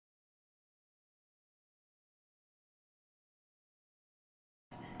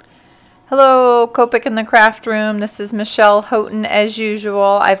Hello, Copic in the craft room. This is Michelle Houghton as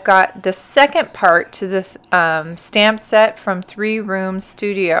usual. I've got the second part to the stamp set from 3 Room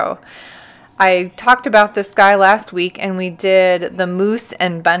Studio. I talked about this guy last week and we did the moose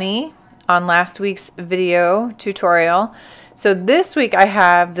and bunny on last week's video tutorial. So this week I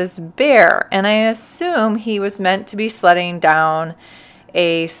have this bear, and I assume he was meant to be sledding down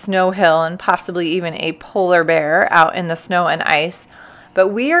a snow hill and possibly even a polar bear out in the snow and ice. But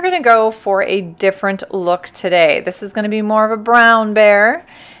we are going to go for a different look today. This is going to be more of a brown bear,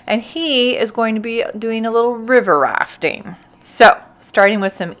 and he is going to be doing a little river rafting. So, starting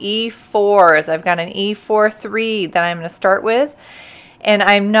with some E4s. I've got an E4-3 that I'm going to start with, and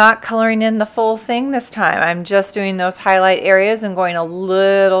I'm not coloring in the full thing this time. I'm just doing those highlight areas and going a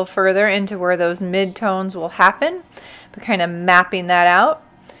little further into where those mid-tones will happen, but kind of mapping that out.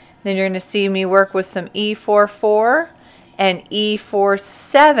 Then you're going to see me work with some E4-4 and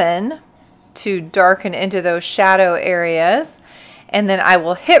E4-7 to darken into those shadow areas, and then I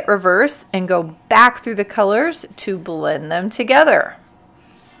will hit reverse and go back through the colors to blend them together.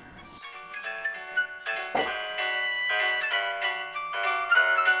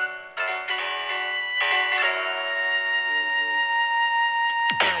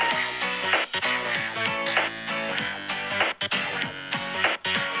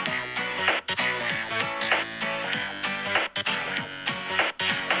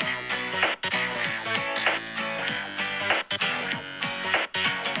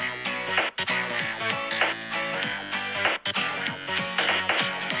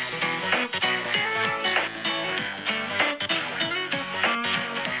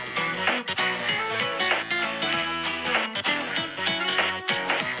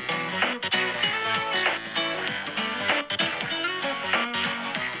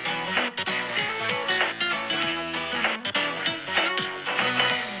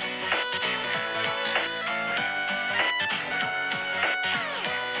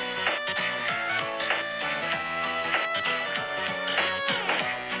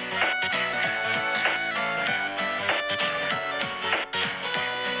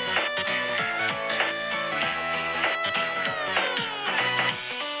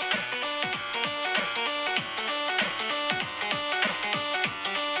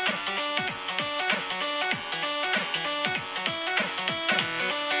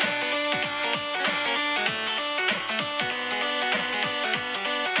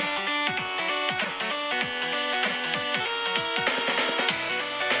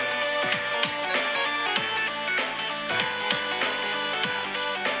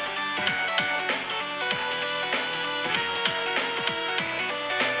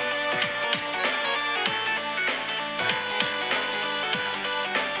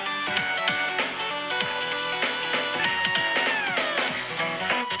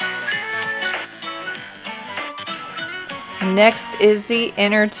 Next is the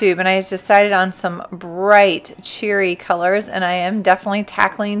inner tube, and I decided on some bright, cheery colors, and I am definitely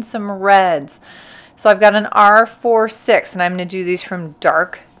tackling some reds. So I've got an R4-6, and I'm going to do these from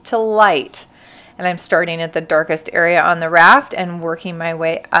dark to light. And I'm starting at the darkest area on the raft and working my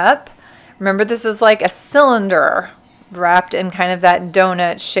way up. Remember, this is like a cylinder wrapped in kind of that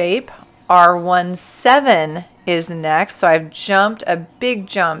donut shape. R17 is next, so I've jumped a big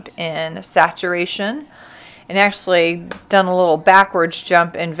jump in saturation, and actually done a little backwards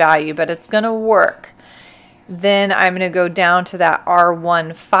jump in value, but it's going to work. Then I'm going to go down to that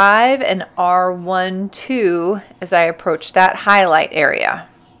R15 and R12 as I approach that highlight area.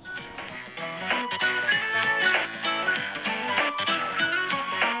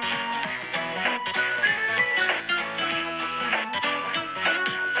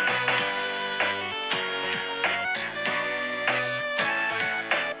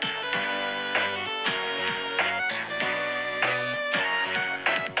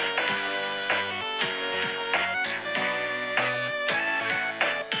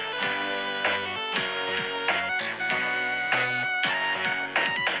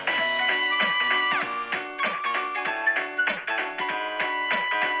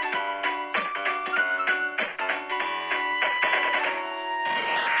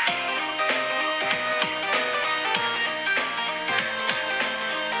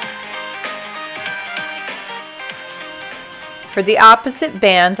 For the opposite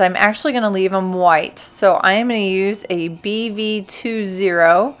bands, I'm actually going to leave them white. So I am going to use a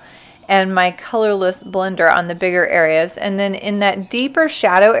BV20 and my colorless blender on the bigger areas. And then in that deeper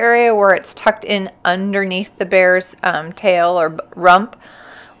shadow area where it's tucked in underneath the bear's tail or rump,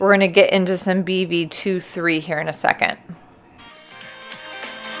 we're going to get into some BV23 here in a second.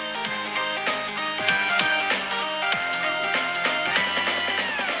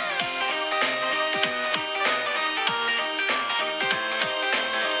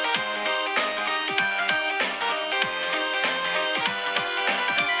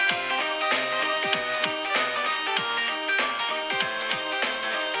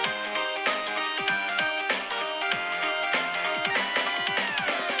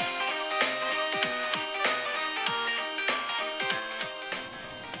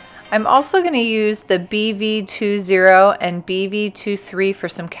 I'm also going to use the BV20 and BV23 for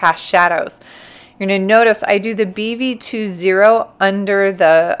some cast shadows. You're going to notice I do the BV20 under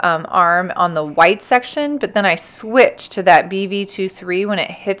the arm on the white section, but then I switch to that BV23 when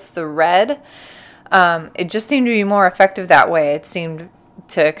it hits the red. It just seemed to be more effective that way. It seemed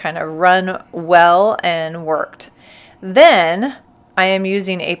to kind of run well and worked. Then I am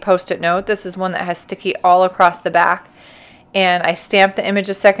using a post-it note. This is one that has sticky all across the back. And I stamped the image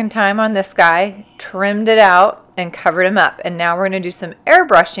a second time on this guy, trimmed it out, and covered him up. And now we're going to do some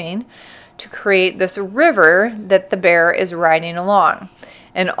airbrushing to create this river that the bear is riding along.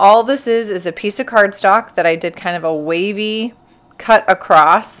 And all this is a piece of cardstock that I did kind of a wavy cut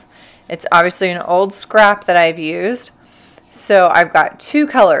across. It's obviously an old scrap that I've used. So I've got two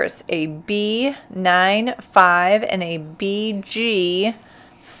colors, a B95 and a BG72,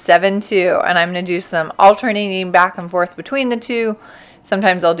 and I'm going to do some alternating back and forth between the two.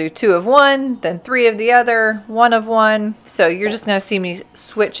 Sometimes I'll do 2 of one, then 3 of the other, 1 of one. So you're just going to see me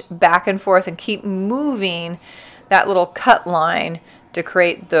switch back and forth and keep moving that little cut line to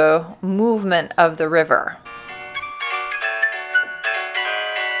create the movement of the river.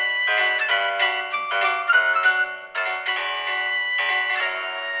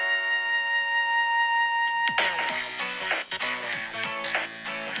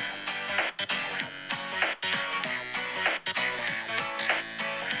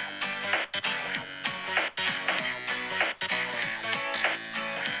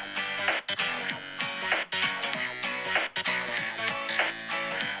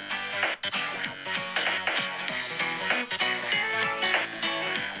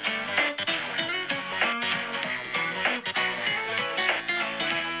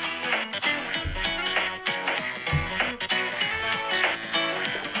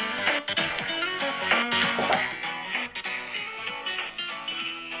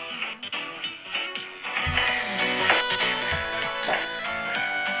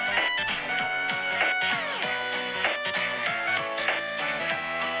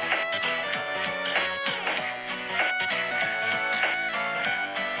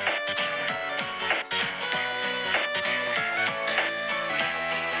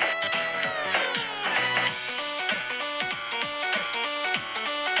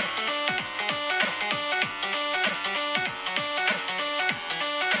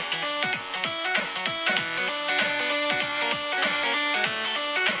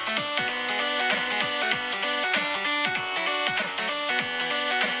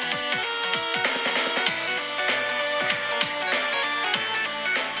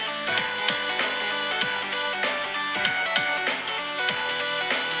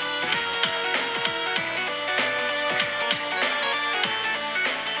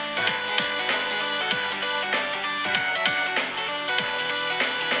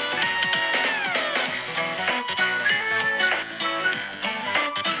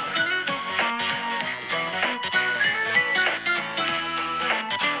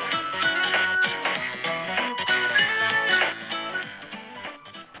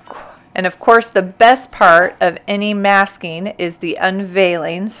 And of course, the best part of any masking is the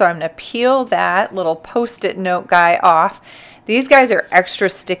unveiling. So I'm going to peel that little post-it note guy off. These guys are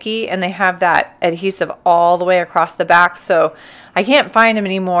extra sticky and they have that adhesive all the way across the back. So I can't find them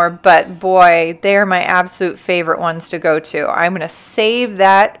anymore, but boy, they're my absolute favorite ones to go to. I'm going to save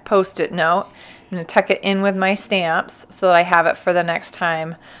that post-it note. I'm going to tuck it in with my stamps so that I have it for the next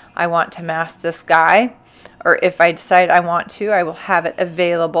time I want to mask this guy. Or if I decide I want to, I will have it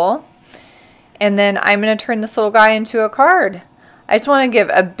available. And then I'm going to turn this little guy into a card. I just want to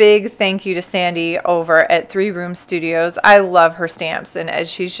give a big thank you to Sandy over at 3 Room Studios. I love her stamps, and as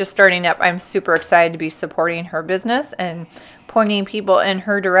she's just starting up, I'm super excited to be supporting her business and pointing people in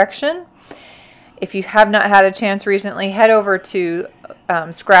her direction. If you have not had a chance recently, head over to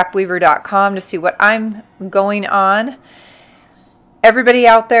scrapweaver.com to see what I'm going on. Everybody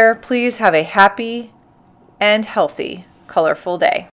out there, please have a happy and healthy, colorful day.